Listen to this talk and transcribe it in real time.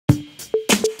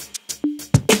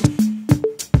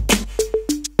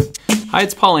Hi,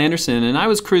 it's Paul Andersen, and I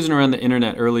was cruising around the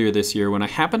internet earlier this year when I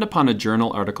happened upon a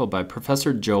journal article by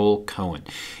Professor Joel Cohen.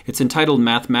 It's entitled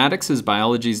Mathematics is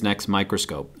Biology's Next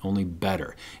Microscope, only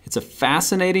better. It's a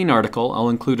fascinating article. I'll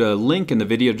include a link in the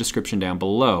video description down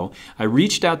below. I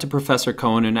reached out to Professor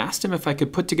Cohen and asked him if I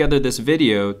could put together this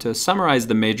video to summarize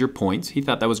the major points. He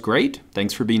thought that was great.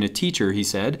 Thanks for being a teacher, he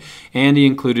said, and he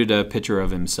included a picture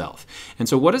of himself. And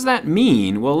so what does that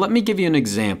mean? Well, let me give you an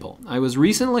example. I was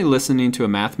recently listening to a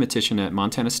mathematician at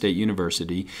Montana State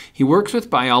University. He works with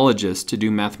biologists to do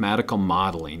mathematical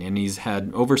modeling, and he's had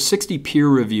over 60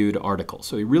 peer-reviewed articles,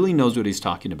 so he really knows what he's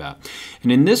talking about.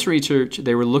 And in this research,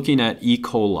 they were looking at E.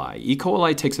 coli. E.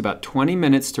 coli takes about 20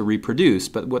 minutes to reproduce,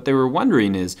 but what they were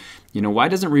wondering is, why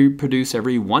doesn't it reproduce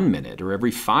every 1 minute or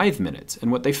every 5 minutes?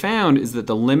 And what they found is that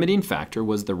the limiting factor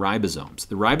was the ribosomes.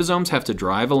 The ribosomes have to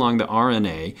drive along the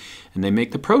RNA, and they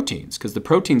make the proteins, because the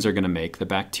proteins are going to make the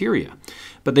bacteria.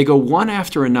 But they go one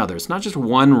after another. It's not just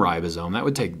one ribosome. That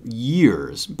would take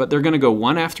years. But they're going to go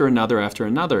one after another.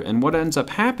 And what ends up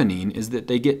happening is that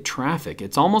they get traffic.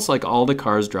 It's almost like all the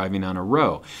cars driving on a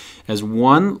row. As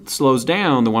one slows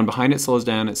down, the one behind it slows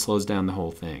down the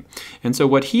whole thing. And so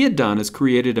what he had done is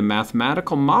created a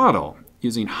mathematical model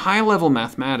using high-level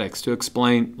mathematics to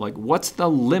explain, what's the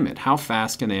limit? How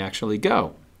fast can they actually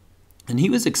go? And he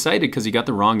was excited because he got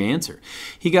the wrong answer.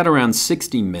 He got around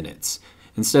 60 minutes.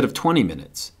 Instead of 20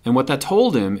 minutes. And what that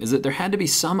told him is that there had to be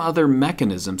some other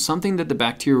mechanism, something that the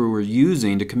bacteria were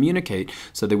using to communicate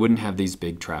so they wouldn't have these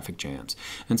big traffic jams.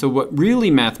 And so what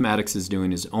really mathematics is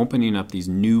doing is opening up these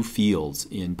new fields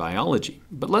in biology.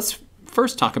 But let's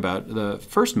first talk about the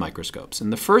first microscopes.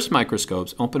 And the first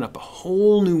microscopes open up a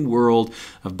whole new world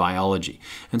of biology.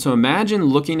 And so imagine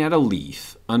looking at a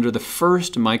leaf under the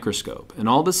first microscope, and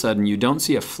all of a sudden you don't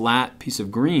see a flat piece of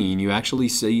green, you actually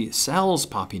see cells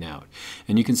popping out.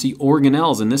 And you can see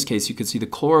organelles. In this case, you can see the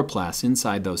chloroplasts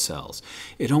inside those cells.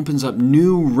 It opens up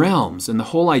new realms, and the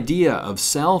whole idea of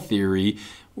cell theory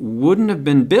wouldn't have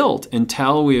been built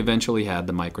until we eventually had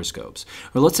the microscopes.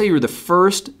 Or let's say you were the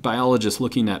first biologist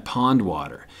looking at pond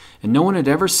water, and no one had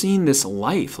ever seen this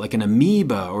life, like an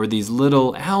amoeba or these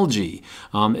little algae.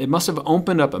 It must have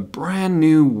opened up a brand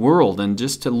new world, and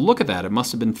just to look at that, it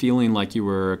must have been feeling like you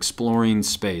were exploring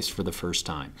space for the first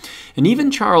time. And even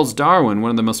Charles Darwin,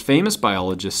 one of the most famous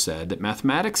biologists, said that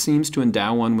mathematics seems to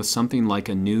endow one with something like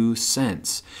a new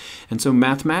sense. And so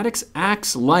mathematics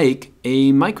acts like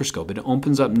a microscope. It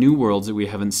opens up new worlds that we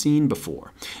haven't seen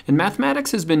before. And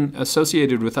mathematics has been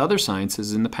associated with other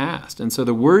sciences in the past. And so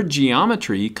the word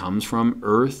geometry comes from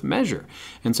earth measure.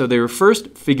 And so they were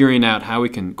first figuring out how we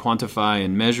can quantify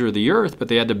and measure the earth, but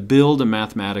they had to build a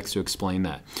mathematics to explain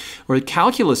that. Or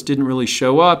calculus didn't really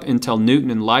show up until Newton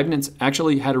and Leibniz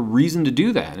actually had a reason to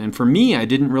do that. And for me, I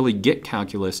didn't really get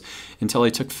calculus until I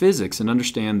took physics and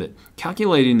understand that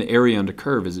calculating the area under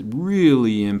curve is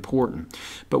really important.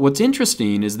 But what's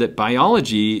interesting is that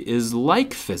biology is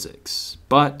like physics,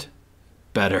 but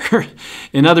better.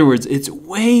 In other words, it's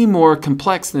way more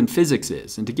complex than physics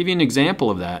is. And to give you an example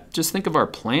of that, just think of our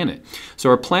planet. So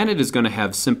our planet is going to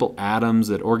have simple atoms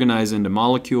that organize into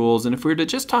molecules. And if we were to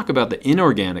just talk about the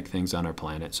inorganic things on our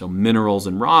planet, so minerals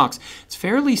and rocks, it's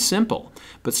fairly simple.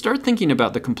 But start thinking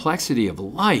about the complexity of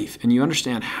life, and you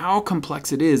understand how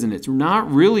complex it is, and it's not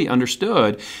really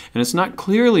understood, and it's not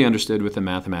clearly understood with the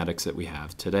mathematics that we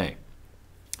have today.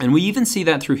 And we even see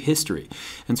that through history.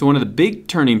 And so one of the big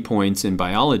turning points in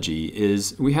biology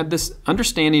is we had this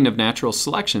understanding of natural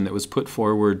selection that was put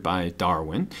forward by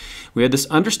Darwin. We had this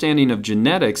understanding of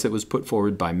genetics that was put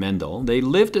forward by Mendel. They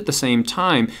lived at the same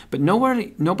time, but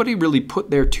nobody really put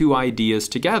their two ideas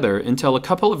together until a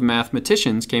couple of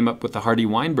mathematicians came up with the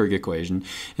Hardy-Weinberg equation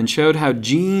and showed how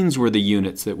genes were the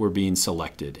units that were being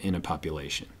selected in a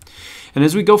population. And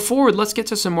as we go forward, let's get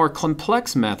to some more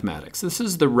complex mathematics. This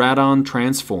is the radon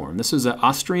transform. This is an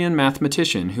Austrian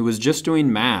mathematician who was just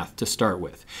doing math to start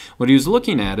with. What he was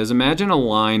looking at is, imagine a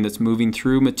line that's moving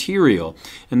through material,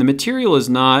 and the material is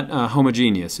not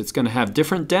homogeneous. It's going to have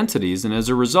different densities, and as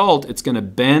a result, it's going to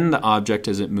bend the object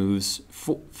as it moves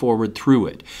forward through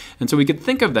it. And so we could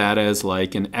think of that as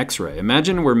like an X-ray.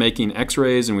 Imagine we're making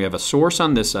X-rays, and we have a source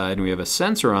on this side, and we have a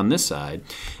sensor on this side,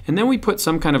 and then we put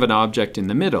some kind of an object in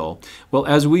the middle. Well,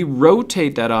 as we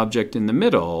rotate that object in the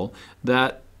middle,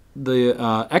 that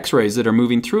X-rays that are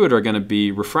moving through it are going to be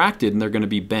refracted and they're going to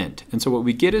be bent. And so what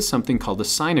we get is something called a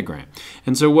sinogram.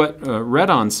 And so what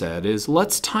Redon said is,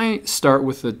 let's start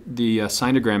with the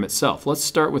sinogram itself. Let's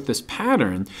start with this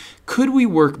pattern. Could we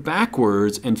work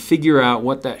backwards and figure out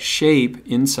what that shape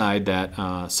inside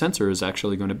that sensor is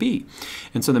actually going to be?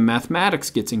 And so the mathematics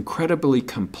gets incredibly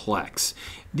complex.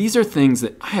 These are things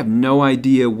that I have no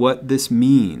idea what this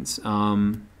means.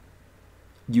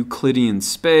 Euclidean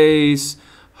space,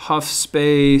 Huff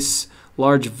space,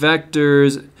 large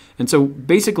vectors. And so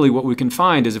basically what we can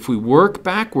find is if we work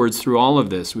backwards through all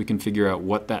of this, we can figure out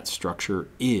what that structure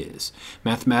is.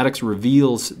 Mathematics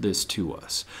reveals this to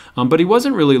us. But he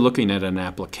wasn't really looking at an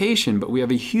application, but we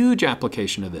have a huge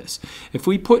application of this. If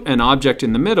we put an object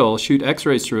in the middle, shoot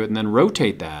X-rays through it, and then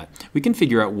rotate that, we can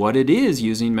figure out what it is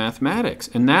using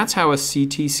mathematics. And that's how a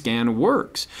CT scan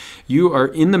works. You are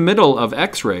in the middle of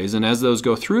X-rays, and as those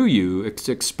go through you, it's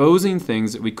exposing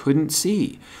things that we couldn't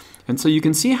see. And so you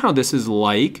can see how this is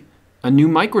like a new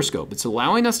microscope. It's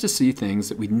allowing us to see things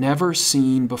that we've never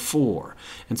seen before.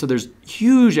 And so there's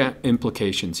huge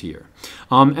implications here.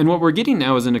 And what we're getting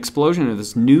now is an explosion of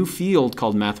this new field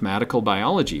called mathematical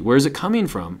biology. Where is it coming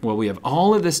from? Well, we have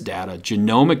all of this data,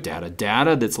 genomic data,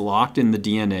 data that's locked in the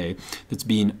DNA that's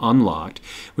being unlocked.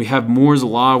 We have Moore's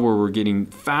law where we're getting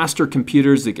faster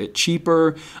computers that get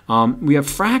cheaper. We have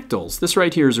fractals. This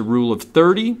right here is a rule of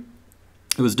 30.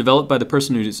 It was developed by the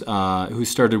person who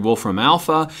started Wolfram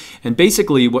Alpha, and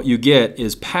basically what you get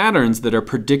is patterns that are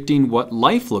predicting what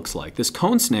life looks like. This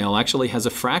cone snail actually has a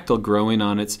fractal growing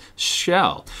on its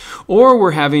shell. Or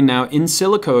we're having now in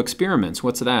silico experiments.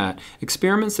 What's that?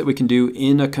 Experiments that we can do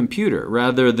in a computer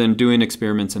rather than doing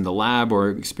experiments in the lab or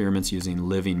experiments using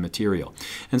living material.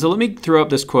 And so let me throw up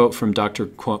this quote from Dr.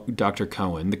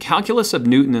 Cohen. The calculus of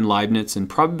Newton and Leibniz and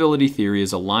probability theory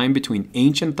is a line between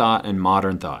ancient thought and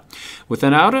modern thought.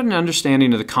 Without an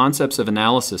understanding of the concepts of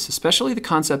analysis, especially the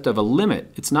concept of a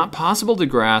limit, it's not possible to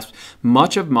grasp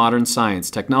much of modern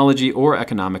science, technology, or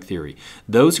economic theory.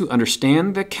 Those who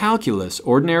understand the calculus,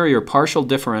 ordinary or partial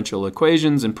differential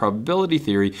equations, and probability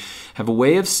theory have a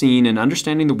way of seeing and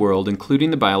understanding the world,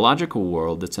 including the biological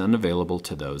world, that's unavailable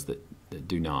to those that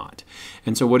do not.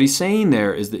 And so what he's saying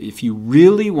there is that if you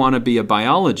really want to be a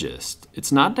biologist,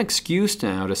 it's not an excuse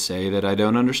now to say that I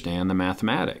don't understand the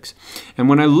mathematics. And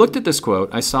when I looked at this quote,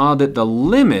 I saw that the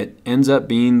limit ends up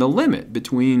being the limit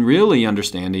between really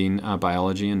understanding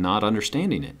biology and not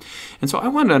understanding it. And so I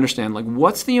wanted to understand, like,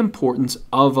 what's the importance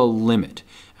of a limit?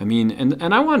 I mean,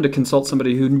 and I wanted to consult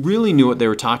somebody who really knew what they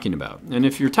were talking about. And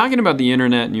if you're talking about the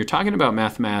internet and you're talking about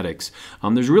mathematics,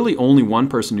 there's really only one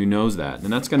person who knows that,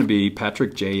 and that's going to be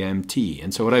PatricJMT.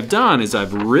 And so what I've done is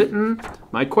I've written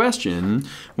my question,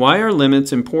 why are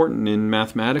limits important in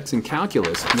mathematics and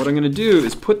calculus? And what I'm going to do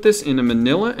is put this in a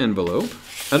manila envelope.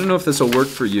 I don't know if this will work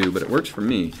for you, but it works for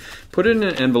me. Put it in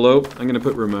an envelope. I'm going to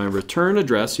put my return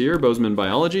address here, Bozeman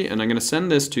Biology, and I'm going to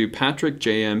send this to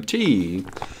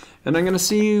PatricJMT. And I'm going to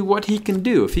see what he can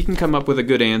do, if he can come up with a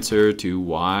good answer to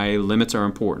why limits are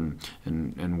important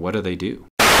and what do they do.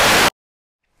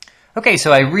 Okay,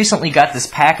 so I recently got this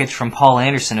package from Paul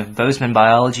Andersen of Bozeman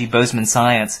Biology, Bozeman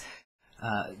Science,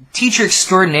 teacher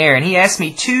extraordinaire, and he asked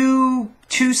me two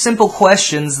simple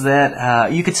questions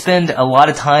that you could spend a lot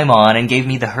of time on, and gave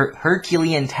me the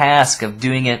Herculean task of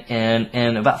doing it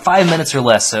in about 5 minutes or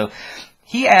less. So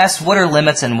he asked, what are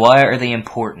limits and why are they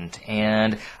important?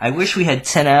 And I wish we had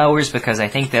 10 hours because I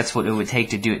think that's what it would take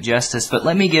to do it justice, but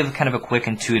let me give kind of a quick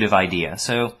intuitive idea.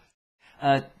 So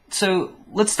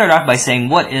let's start off by saying,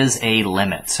 what is a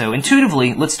limit? So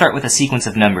intuitively, let's start with a sequence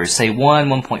of numbers. Say 1,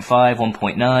 1.5,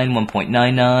 1.9,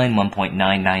 1.99,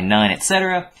 1.999,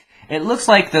 etc. It looks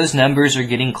like those numbers are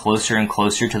getting closer and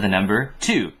closer to the number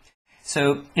 2.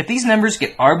 So if these numbers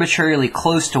get arbitrarily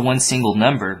close to one single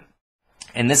number,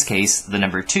 in this case, the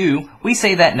number 2, we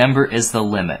say that number is the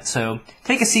limit. So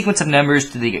take a sequence of numbers.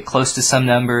 Do they get close to some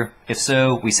number? If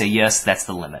so, we say yes, that's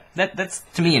the limit. That's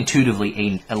to me,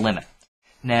 intuitively, a limit.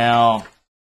 Now,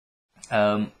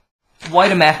 why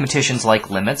do mathematicians like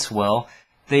limits? Well,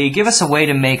 they give us a way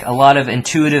to make a lot of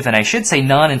intuitive, and I should say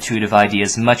non-intuitive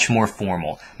ideas much more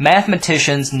formal.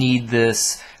 Mathematicians need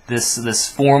this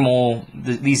formal,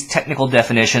 these technical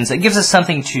definitions that gives us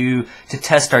something to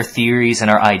test our theories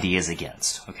and our ideas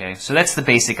against. Okay, so that's the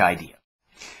basic idea.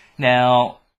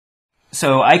 Now,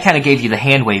 so I kind of gave you the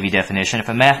hand-wavy definition. If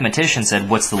a mathematician said,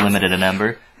 what's the limit of a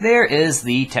number? There is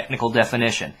the technical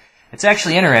definition. It's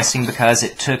actually interesting because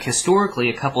it took historically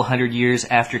a couple hundred years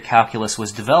after calculus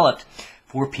was developed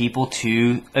for people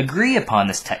to agree upon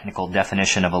this technical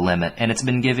definition of a limit, and it's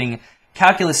been giving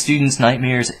calculus students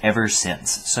nightmares ever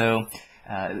since. So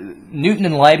Newton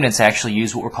and Leibniz actually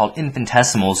used what were called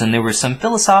infinitesimals, and there was some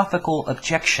philosophical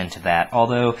objection to that,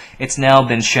 although it's now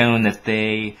been shown that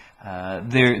there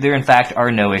in fact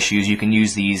are no issues. You can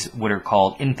use these what are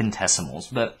called infinitesimals,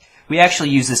 but we actually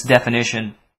use this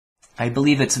definition. I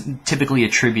believe it's typically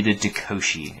attributed to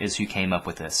Cauchy, is who came up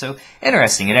with this. So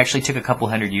interesting. It actually took a couple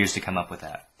hundred years to come up with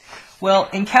that. Well,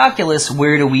 in calculus,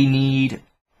 where do we need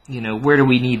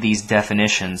these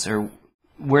definitions, or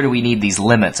where do we need these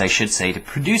limits, I should say, to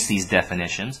produce these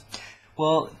definitions?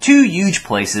 Well, two huge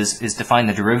places is to find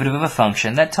the derivative of a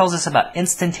function. That tells us about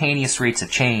instantaneous rates of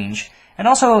change, and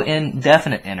also in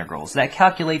definite integrals. That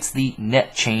calculates the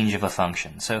net change of a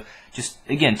function. So just,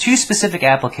 again, two specific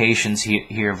applications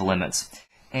here of limits.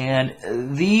 And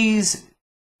these,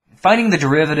 finding the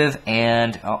derivative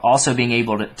and also being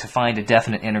able to find a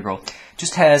definite integral,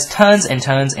 just has tons and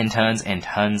tons and tons and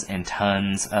tons and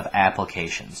tons of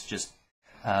applications. Just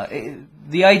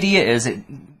the idea is that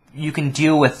you can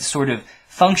deal with sort of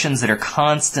functions that are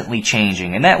constantly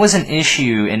changing, and that was an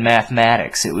issue in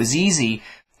mathematics. It was easy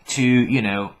to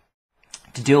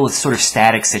deal with sort of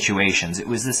static situations. It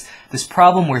was this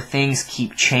problem where things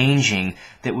keep changing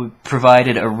that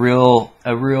provided a real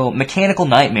mechanical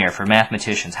nightmare for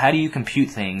mathematicians. How do you compute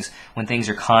things when things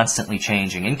are constantly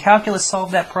changing? And calculus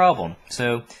solved that problem.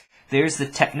 So there's the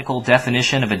technical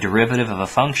definition of a derivative of a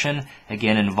function.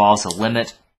 Again, it involves a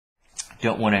limit.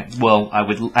 Don't want to, well,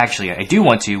 I do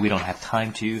want to, we don't have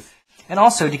time to. And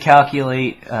also to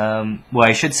calculate,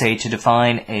 to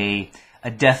define a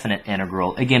definite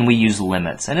integral. Again, we use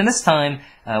limits. And in this time,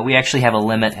 we actually have a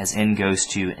limit as n goes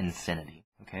to infinity.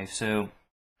 Okay, so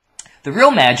the real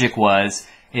magic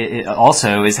it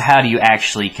also is how do you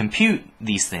actually compute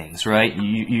these things, right?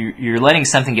 You're letting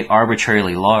something get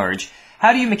arbitrarily large.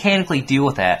 How do you mechanically deal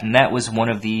with that? And that was one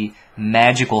of the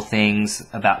magical things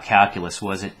about calculus,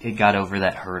 was it got over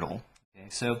that hurdle. Okay,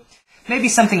 so maybe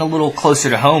something a little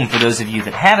closer to home for those of you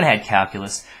that haven't had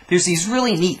calculus. There's these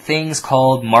really neat things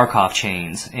called Markov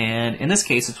chains, and in this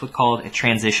case it's what's called a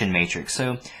transition matrix.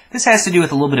 So this has to do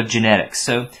with a little bit of genetics.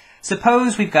 So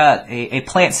suppose we've got a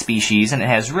plant species and it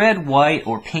has red, white,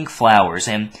 or pink flowers,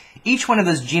 and each one of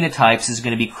those genotypes is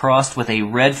going to be crossed with a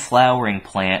red flowering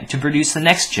plant to produce the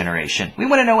next generation. We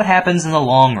want to know what happens in the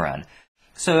long run.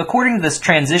 So according to this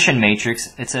transition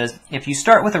matrix, it says if you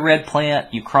start with a red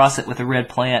plant, you cross it with a red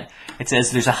plant, it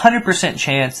says there's a 100%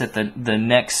 chance that the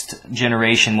next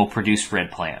generation will produce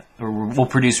red plant, or will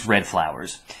produce red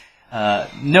flowers.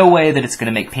 No way that it's going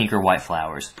to make pink or white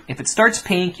flowers. If it starts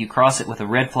pink, you cross it with a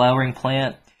red flowering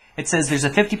plant, it says there's a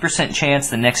 50% chance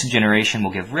the next generation will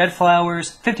give red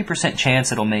flowers, 50%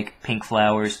 chance it'll make pink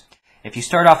flowers. If you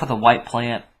start off with a white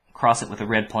plant, cross it with a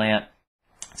red plant,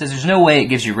 it says there's no way it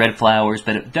gives you red flowers,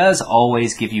 but it does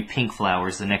always give you pink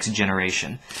flowers the next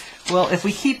generation. Well, if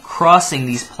we keep crossing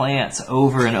these plants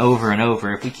over and over and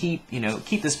over, if we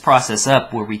keep this process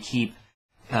up where we keep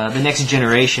the next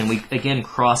generation, we again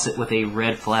cross it with a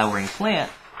red flowering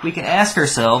plant, we can ask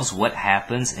ourselves what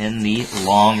happens in the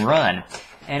long run.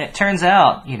 And it turns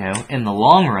out, in the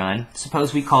long run,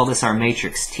 suppose we call this our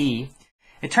matrix T.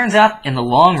 It turns out in the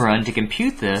long run, to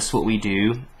compute this, what we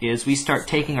do is we start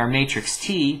taking our matrix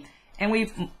T and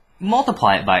we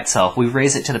multiply it by itself. We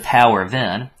raise it to the power of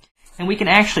n. And we can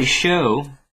actually show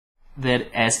that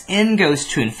as n goes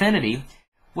to infinity,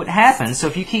 what happens, so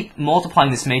if you keep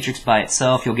multiplying this matrix by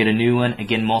itself, you'll get a new one.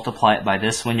 Again, multiply it by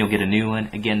this one, you'll get a new one.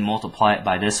 Again, multiply it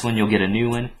by this one, you'll get a new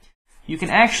one. You can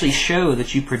actually show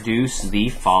that you produce the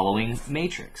following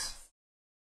matrix.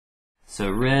 So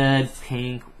red,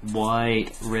 pink,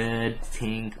 white, red,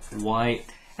 pink, white.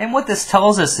 And what this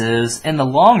tells us is, in the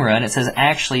long run, it says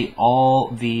actually all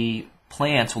the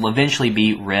plants will eventually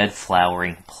be red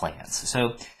flowering plants.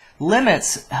 So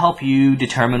limits help you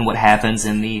determine what happens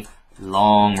in the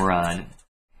long run.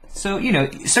 So,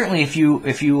 certainly if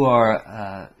you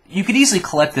are, you could easily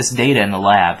collect this data in the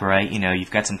lab, right?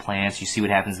 You've got some plants, you see what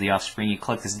happens to the offspring, you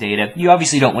collect this data. You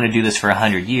obviously don't want to do this for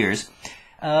 100 years.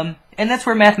 And that's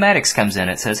where mathematics comes in.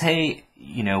 It says, hey,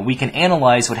 we can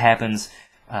analyze what happens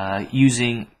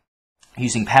using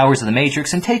powers of the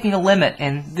matrix and taking a limit,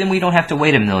 and then we don't have to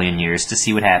wait a million years to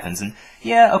see what happens. And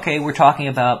yeah, okay, we're talking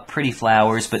about pretty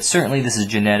flowers, but certainly this is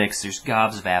genetics. There's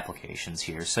gobs of applications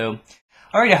here. So,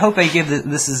 all right, I hope I give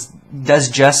does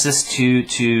justice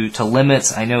to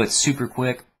limits. I know it's super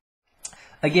quick.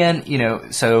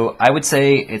 Again, so I would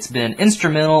say it's been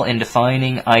instrumental in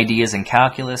defining ideas in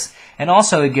calculus, and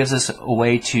also it gives us a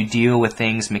way to deal with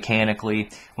things mechanically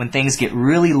when things get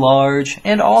really large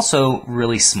and also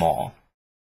really small.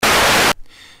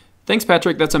 Thanks,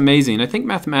 Patrick. That's amazing. I think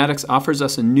mathematics offers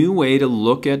us a new way to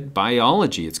look at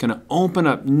biology. It's going to open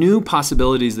up new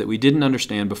possibilities that we didn't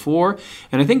understand before.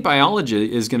 And I think biology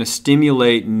is going to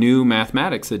stimulate new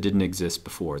mathematics that didn't exist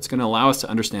before. It's going to allow us to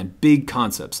understand big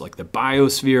concepts like the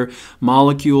biosphere,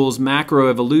 molecules,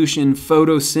 macroevolution,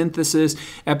 photosynthesis,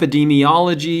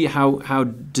 epidemiology, how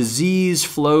disease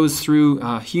flows through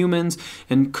humans,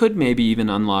 and could maybe even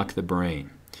unlock the brain.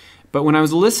 But when I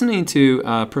was listening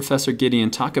to Professor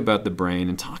Gideon talk about the brain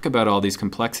and talk about all these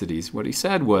complexities, what he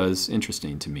said was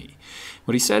interesting to me.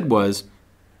 What he said was,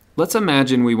 let's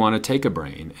imagine we want to take a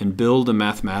brain and build a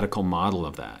mathematical model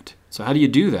of that. So how do you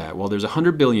do that? Well, there's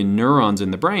 100 billion neurons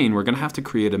in the brain. We're going to have to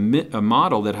create a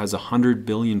model that has 100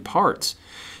 billion parts.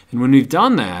 And when we've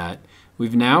done that,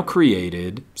 we've now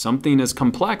created something as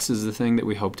complex as the thing that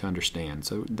we hope to understand.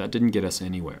 So that didn't get us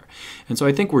anywhere. And so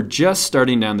I think we're just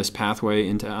starting down this pathway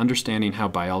into understanding how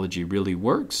biology really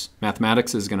works.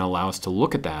 Mathematics is going to allow us to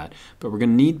look at that, but we're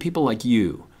going to need people like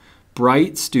you,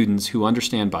 bright students who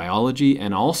understand biology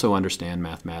and also understand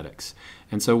mathematics.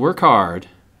 And so work hard,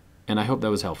 and I hope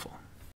that was helpful.